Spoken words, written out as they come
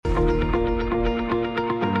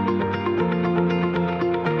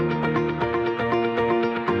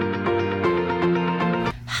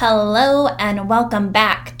Hello and welcome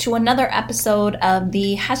back to another episode of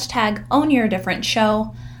the hashtag Own Your Different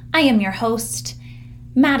show. I am your host,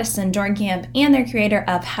 Madison Dornkamp, and the creator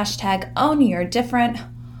of hashtag Own Your Different.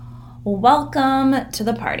 Welcome to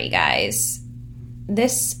the party, guys.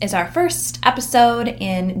 This is our first episode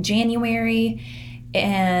in January,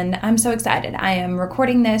 and I'm so excited. I am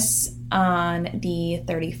recording this on the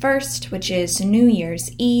 31st, which is New Year's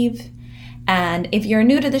Eve. And if you're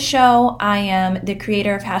new to the show, I am the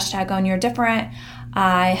creator of hashtag Own Your Different.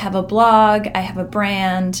 I have a blog, I have a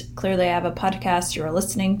brand, clearly I have a podcast, you're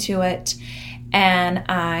listening to it, and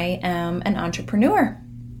I am an entrepreneur.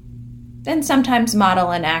 And sometimes model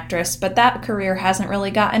and actress, but that career hasn't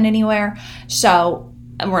really gotten anywhere, so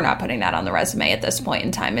we're not putting that on the resume at this point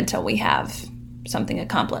in time until we have something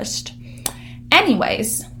accomplished.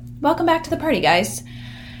 Anyways, welcome back to the party, guys.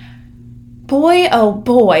 Boy, oh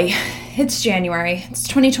boy. It's January. It's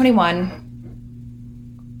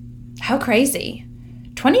 2021. How crazy.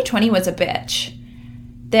 2020 was a bitch.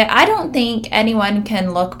 I don't think anyone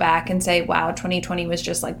can look back and say, wow, 2020 was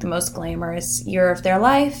just like the most glamorous year of their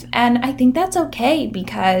life. And I think that's okay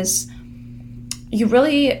because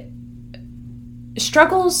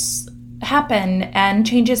struggles happen and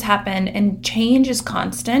changes happen and change is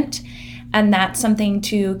constant. And that's something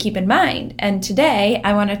to keep in mind. And today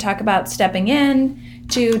I want to talk about stepping in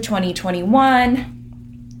to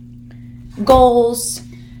 2021, goals,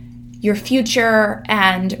 your future,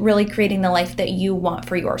 and really creating the life that you want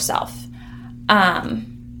for yourself.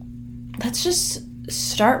 Let's just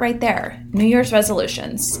start right there. New Year's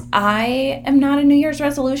resolutions. I am not a New Year's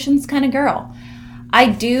resolutions kind of girl. I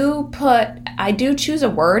do choose a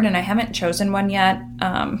word, and I haven't chosen one yet.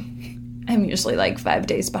 I'm usually like 5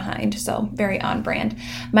 days behind, so very on brand.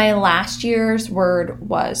 My last year's word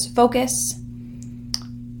was focus.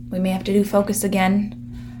 We may have to do focus again.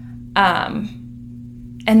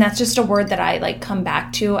 And that's just a word that I come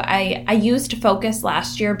back to. I used focus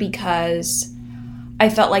last year because I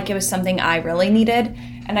felt like it was something I really needed,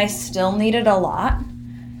 and I still need it a lot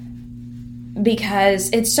because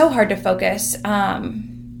it's so hard to focus.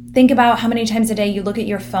 Think about how many times a day you look at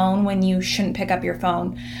your phone when you shouldn't pick up your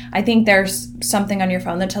phone. I think there's something on your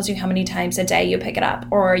phone that tells you how many times a day you pick it up,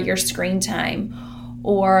 or your screen time,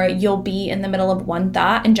 or you'll be in the middle of one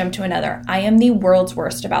thought and jump to another. I am the world's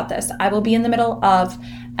worst about this. I will be in the middle of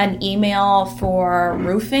an email for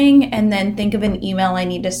roofing and then think of an email I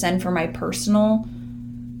need to send for my personal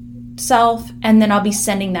self, and then I'll be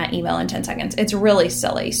sending that email in 10 seconds. It's really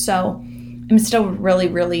silly. So I'm still really,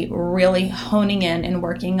 really, really honing in and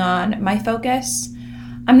working on my focus.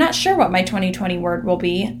 I'm not sure what my 2020 word will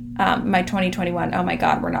be. My 2021, oh my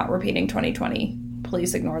God, we're not repeating 2020.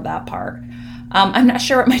 Please ignore that part. I'm not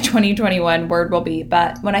sure what my 2021 word will be,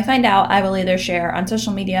 but when I find out, I will either share on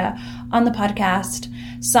social media, on the podcast,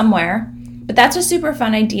 somewhere. But that's a super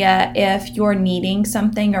fun idea if you're needing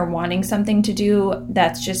something or wanting something to do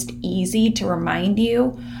that's just easy to remind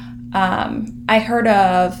you. I heard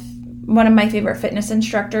of one of my favorite fitness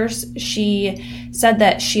instructors. She said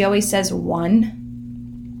that she always says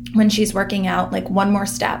one when she's working out, like one more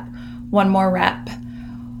step, one more rep,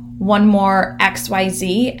 one more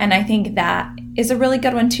XYZ. And I think that is a really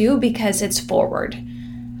good one too, because it's forward.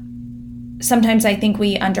 Sometimes I think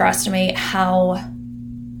we underestimate how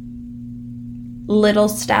little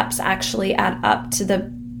steps actually add up to the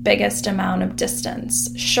biggest amount of distance.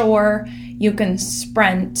 Sure, you can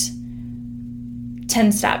sprint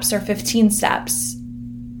 10 steps or 15 steps,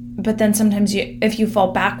 but then sometimes if you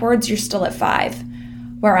fall backwards, you're still at 5.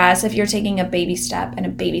 Whereas if you're taking a baby step and a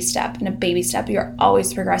baby step and a baby step, you're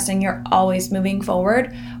always progressing, you're always moving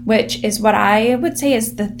forward, which is what I would say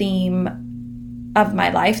is the theme of my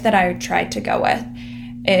life that I try to go with,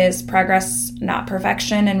 is progress, not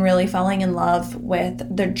perfection, and really falling in love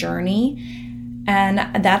with the journey.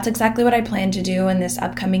 And that's exactly what I plan to do in this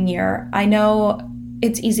upcoming year. I know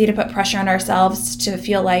it's easy to put pressure on ourselves to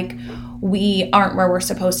feel like we aren't where we're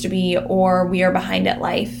supposed to be or we are behind at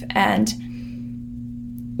life, and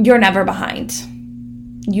you're never behind.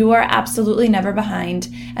 You are absolutely never behind.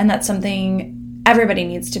 And that's something everybody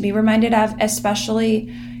needs to be reminded of,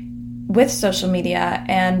 especially with social media.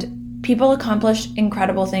 And people accomplished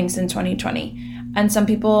incredible things in 2020. And some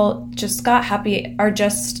people just got happy, are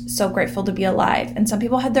just so grateful to be alive. And some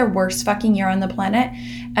people had their worst fucking year on the planet.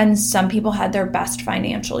 And some people had their best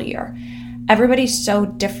financial year. Everybody's so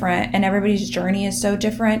different and everybody's journey is so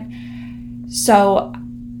different. So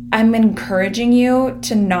I'm encouraging you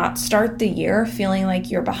to not start the year feeling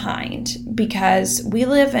like you're behind, because we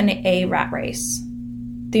live in a rat race.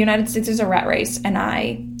 The United States is a rat race, and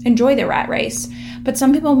I enjoy the rat race. But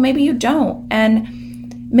some people, maybe you don't.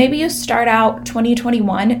 And Maybe you start out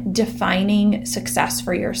 2021 defining success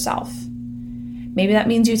for yourself. Maybe that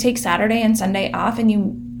means you take Saturday and Sunday off and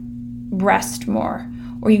you rest more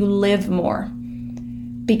or you live more,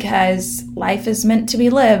 because life is meant to be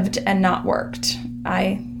lived and not worked.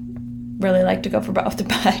 I really like to go for both,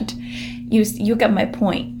 but you get my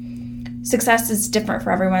point. Success is different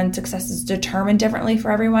for everyone. Success is determined differently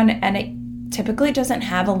for everyone, and it typically doesn't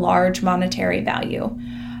have a large monetary value.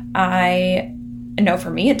 I know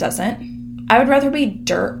for me it doesn't. I would rather be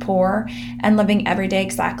dirt poor and living every day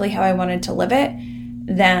exactly how I wanted to live it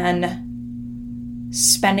than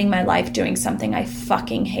spending my life doing something I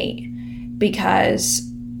fucking hate. Because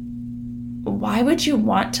why would you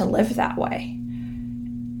want to live that way?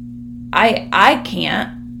 I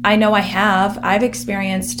can't. I know I have. I've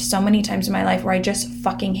experienced so many times in my life where I just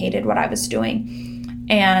fucking hated what I was doing.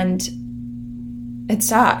 And it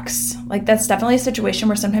sucks. Like, that's definitely a situation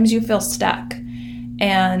where sometimes you feel stuck.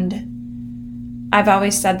 And I've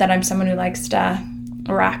always said that I'm someone who likes to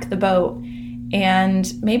rock the boat.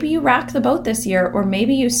 And maybe you rock the boat this year, or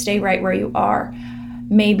maybe you stay right where you are.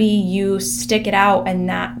 Maybe you stick it out and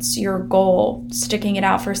that's your goal, sticking it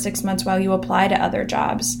out for 6 months while you apply to other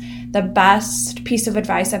jobs. The best piece of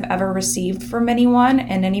advice I've ever received from anyone,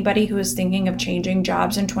 and anybody who is thinking of changing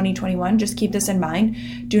jobs in 2021, just keep this in mind.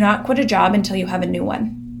 Do not quit a job until you have a new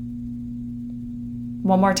one.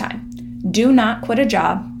 One more time. Do not quit a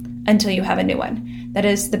job until you have a new one. That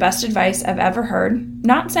is the best advice I've ever heard.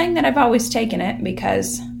 Not saying that I've always taken it,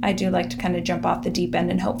 because I do like to kind of jump off the deep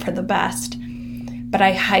end and hope for the best. But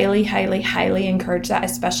I highly, highly, highly encourage that,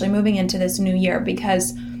 especially moving into this new year,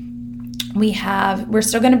 because we're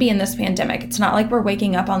still going to be in this pandemic. It's not like we're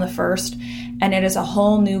waking up on the 1st and it is a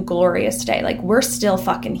whole new glorious day. Like, we're still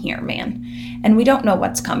fucking here, man. And we don't know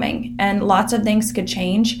what's coming. And lots of things could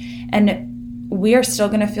change. And we are still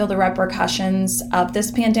going to feel the repercussions of this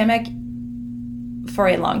pandemic for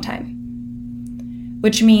a long time.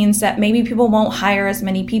 Which means that maybe people won't hire as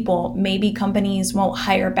many people. Maybe companies won't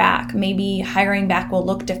hire back. Maybe hiring back will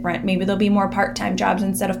look different. Maybe there'll be more part-time jobs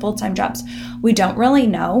instead of full-time jobs. We don't really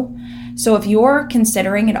know. So if you're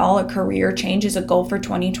considering at all a career change as a goal for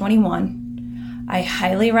 2021, I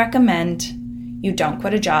highly recommend you don't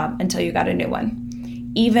quit a job until you got a new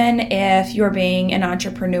one. Even if you're being an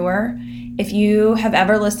entrepreneur, if you have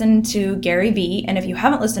ever listened to Gary Vee, and if you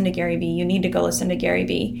haven't listened to Gary Vee, you need to go listen to Gary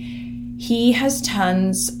Vee. He has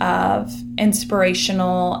tons of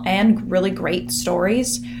inspirational and really great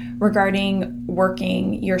stories regarding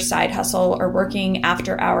working your side hustle, or working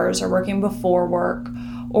after hours, or working before work,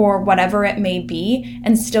 or whatever it may be,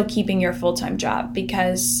 and still keeping your full-time job.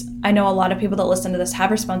 Because I know a lot of people that listen to this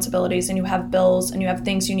have responsibilities, and you have bills and you have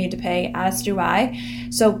things you need to pay, as do I.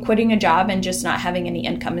 So quitting a job and just not having any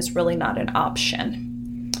income is really not an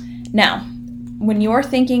option. Now, when you're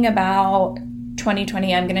thinking about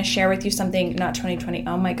 2020, I'm going to share with you something, not 2020.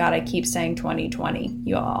 Oh my God, I keep saying 2020,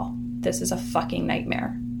 y'all. This is a fucking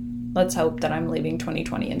nightmare. Let's hope that I'm leaving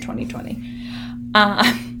 2020 in 2020.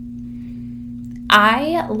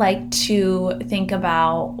 I like to think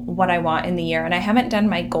about what I want in the year, and I haven't done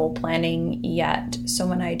my goal planning yet. So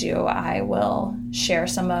when I do, I will share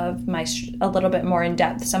some of a little bit more in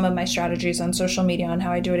depth, some of my strategies on social media on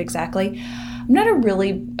how I do it exactly. I'm not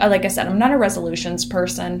like I said, I'm not a resolutions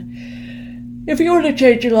person. If you want to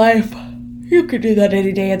change your life, you can do that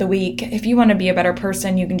any day of the week. If you want to be a better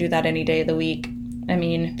person, you can do that any day of the week. I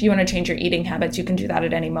mean, if you want to change your eating habits, you can do that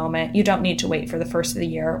at any moment. You don't need to wait for the first of the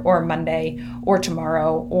year, or Monday, or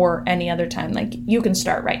tomorrow, or any other time. Like, you can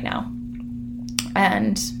start right now.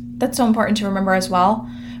 And that's so important to remember as well.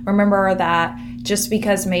 Remember that just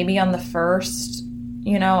because maybe on the 1st,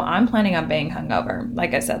 I'm planning on being hungover.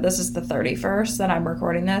 Like I said, this is the 31st that I'm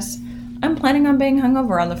recording this. I'm planning on being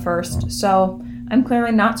hungover on the 1st, so I'm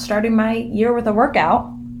clearly not starting my year with a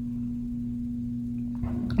workout.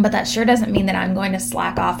 But that sure doesn't mean that I'm going to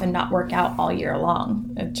slack off and not work out all year long.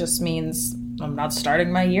 It just means I'm not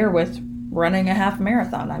starting my year with running a half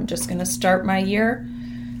marathon. I'm just going to start my year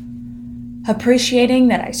appreciating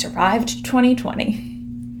that I survived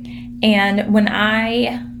 2020. And when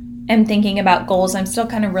I am thinking about goals, I'm still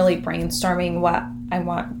kind of really brainstorming what I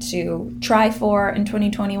want to try for in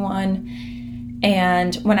 2021.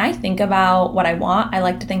 And when I think about what I want, I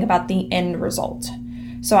like to think about the end result.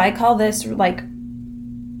 So I call this like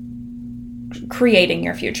creating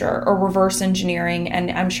your future, or reverse engineering.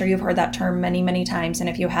 And I'm sure you've heard that term many, many times. And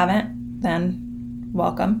if you haven't, then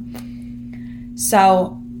welcome.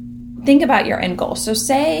 So think about your end goal. So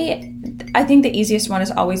I think the easiest one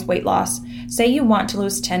is always weight loss. Say you want to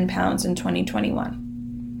lose 10 pounds in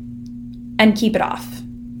 2021. And keep it off.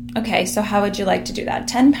 Okay, so how would you like to do that?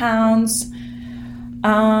 10 pounds.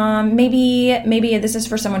 Maybe this is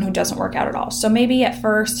for someone who doesn't work out at all. So maybe at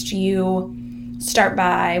first you start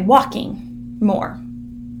by walking more,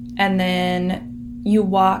 and then you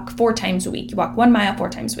walk 4 times a week. You walk 1 mile 4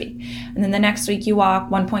 times a week. And then the next week you walk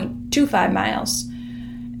 1.25 miles.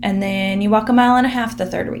 And then you walk 1.5 miles the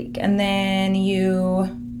third week. And then you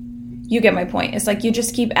get my point. It's like you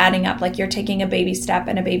just keep adding up, like you're taking a baby step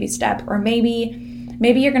and a baby step. Or maybe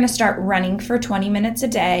you're going to start running for 20 minutes a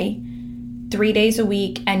day, 3 days a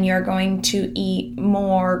week, and you're going to eat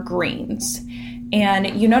more greens.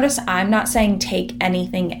 And you notice I'm not saying take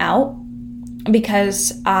anything out,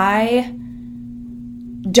 because I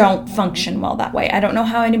don't function well that way. I don't know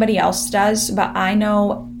how anybody else does, but I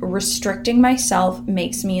know restricting myself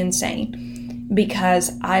makes me insane,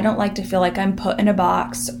 because I don't like to feel like I'm put in a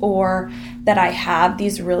box or that I have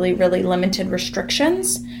these really, really limited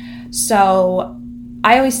restrictions. So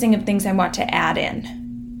I always think of things I want to add in,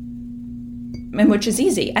 and which is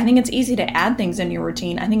easy. I think it's easy to add things in your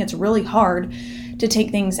routine. I think it's really hard to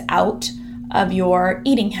take things out of your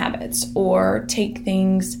eating habits or take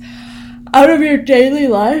things out of your daily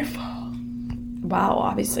life. Wow,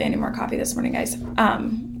 obviously I need more coffee this morning, guys.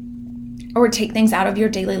 Or take things out of your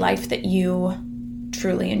daily life that you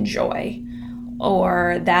truly enjoy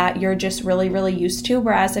or that you're just really, really used to.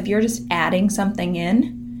 Whereas if you're just adding something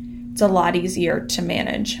in, it's a lot easier to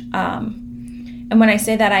manage. And when I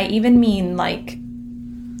say that, I even mean like,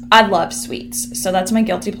 I love sweets. So that's my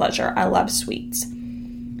guilty pleasure. I love sweets.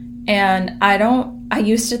 And I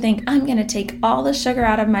used to think, I'm going to take all the sugar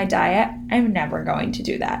out of my diet. I'm never going to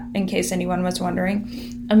do that. In case anyone was wondering,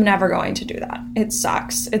 I'm never going to do that. It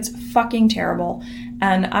sucks. It's fucking terrible.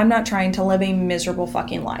 And I'm not trying to live a miserable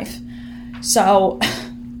fucking life. So,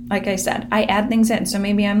 like I said, I add things in. So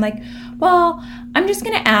maybe I'm like, well, I'm just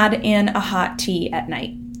going to add in a hot tea at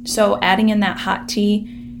night. So adding in that hot tea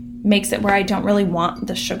makes it where I don't really want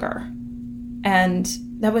the sugar. And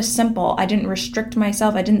that was simple. I didn't restrict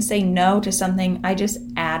myself. I didn't say no to something. I just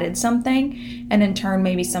added something. And in turn,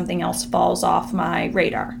 maybe something else falls my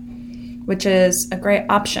radar, which is a great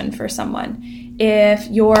option for someone. If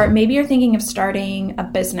maybe you're thinking of starting a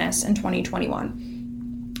business in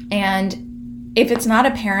 2021. And if it's not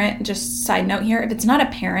apparent, just side note here, if it's not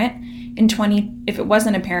apparent if it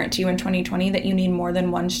wasn't apparent to you in 2020 that you need more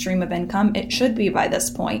than one stream of income, it should be by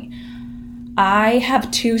this point. I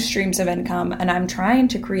have 2 streams of income and I'm trying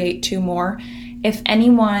to create 2 more. If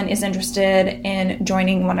anyone is interested in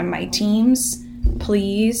joining one of my teams,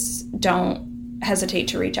 please don't hesitate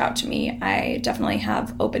to reach out to me. I definitely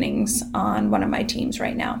have openings on one of my teams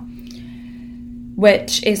right now,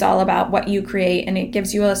 which is all about what you create, and it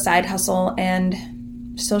gives you a side hustle, and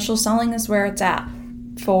social selling is where it's at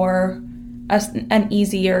for an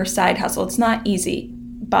easier side hustle. It's not easy,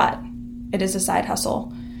 but it is a side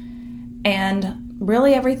hustle. And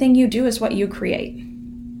really everything you do is what you create.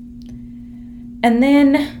 And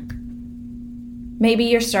then maybe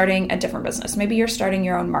you're starting a different business. Maybe you're starting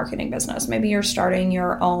your own marketing business. Maybe you're starting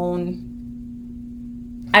your own,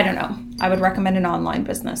 I don't know. I would recommend an online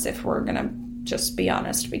business if we're going to just be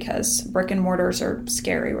honest, because brick and mortars are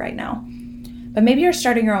scary right now. But maybe you're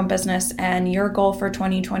starting your own business and your goal for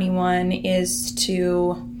 2021 is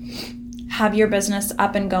to have your business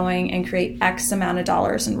up and going and create X amount of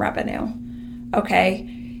dollars in revenue. Okay,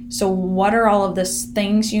 so what are all of the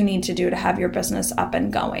things you need to do to have your business up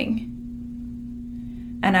and going?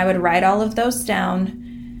 And I would write all of those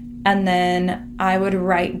down, and then I would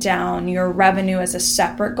write down your revenue as a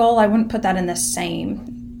separate goal. I wouldn't put that in the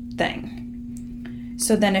same thing.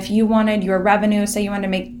 So then if you wanted your revenue, say you wanted to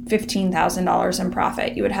make $15,000 in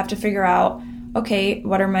profit, you would have to figure out, okay,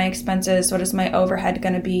 what are my expenses? What is my overhead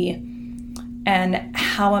going to be? And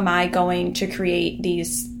how am I going to create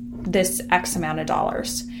this X amount of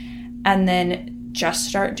dollars? And then just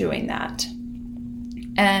start doing that.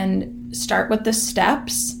 And start with the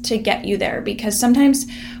steps to get you there. Because sometimes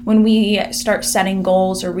when we start setting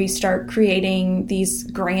goals or we start creating these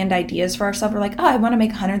grand ideas for ourselves, we're like, oh, I want to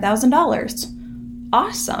make $100,000.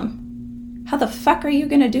 Awesome. How the fuck are you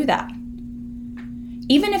going to do that?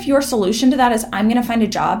 Even if your solution to that is, I'm going to find a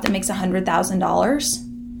job that makes $100,000.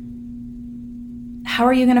 How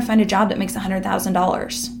are you going to find a job that makes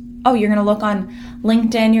 $100,000? Oh, you're going to look on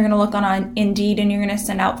LinkedIn, you're going to look on Indeed, and you're going to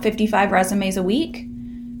send out 55 resumes a week?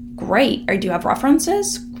 Great. Or do you have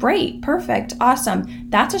references? Great. Perfect. Awesome.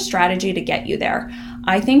 That's a strategy to get you there.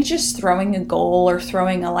 I think just throwing a goal or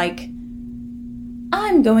throwing a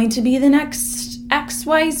I'm going to be the next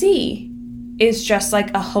XYZ is just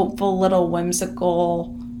like a hopeful little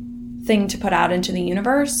whimsical thing to put out into the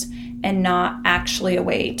universe and not actually a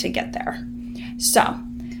way to get there. So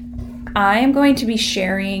I am going to be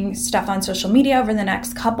sharing stuff on social media over the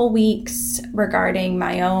next couple weeks regarding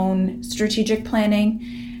my own strategic planning,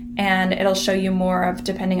 and it'll show you more of,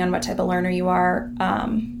 depending on what type of learner you are,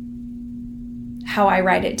 how I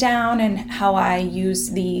write it down and how I use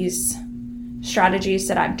these strategies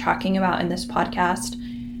that I'm talking about in this podcast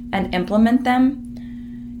and implement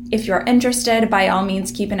them. If you're interested, by all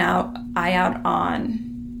means, keep an eye out on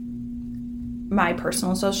my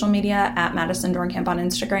personal social media at Madison Dornkamp on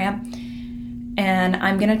Instagram. And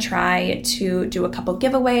I'm going to try to do a couple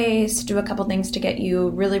giveaways, do a couple things to get you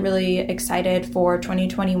really, really excited for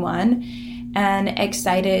 2021 and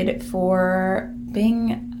excited for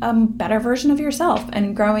being a better version of yourself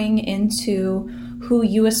and growing into who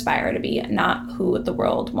you aspire to be, not who the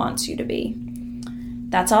world wants you to be.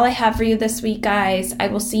 That's all I have for you this week, guys. I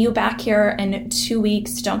will see you back here in 2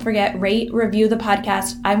 weeks. Don't forget, rate, review the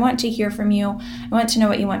podcast. I want to hear from you. I want to know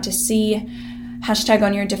what you want to see. Hashtag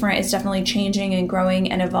On Your Different is definitely changing and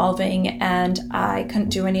growing and evolving, and I couldn't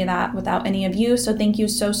do any of that without any of you. So thank you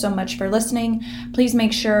so much for listening. Please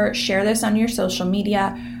make sure, share this on your social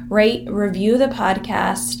media, rate, review the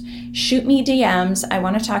podcast, shoot me DMs. I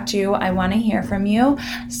want to talk to you. I want to hear from you.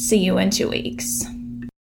 See you in 2 weeks.